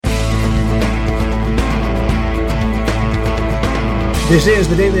This is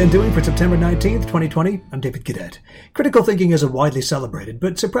the Daily Undoing for September 19th, 2020. I'm David Cadet. Critical thinking is a widely celebrated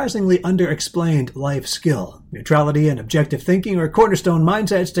but surprisingly underexplained life skill. Neutrality and objective thinking are cornerstone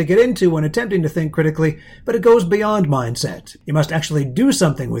mindsets to get into when attempting to think critically, but it goes beyond mindset. You must actually do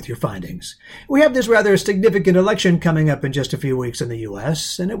something with your findings. We have this rather significant election coming up in just a few weeks in the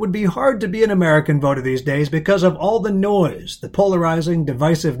U.S., and it would be hard to be an American voter these days because of all the noise, the polarizing,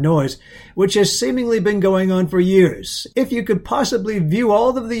 divisive noise, which has seemingly been going on for years. If you could possibly view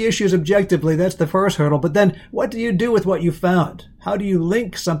all of the issues objectively, that's the first hurdle, but then what do you do with what you found? How do you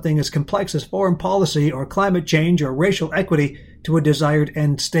link something as complex as foreign policy or climate change or racial equity to a desired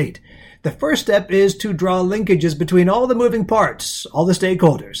end state? The first step is to draw linkages between all the moving parts, all the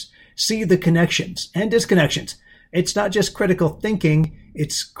stakeholders. See the connections and disconnections. It's not just critical thinking,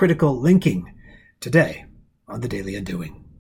 it's critical linking. Today on the Daily Undoing.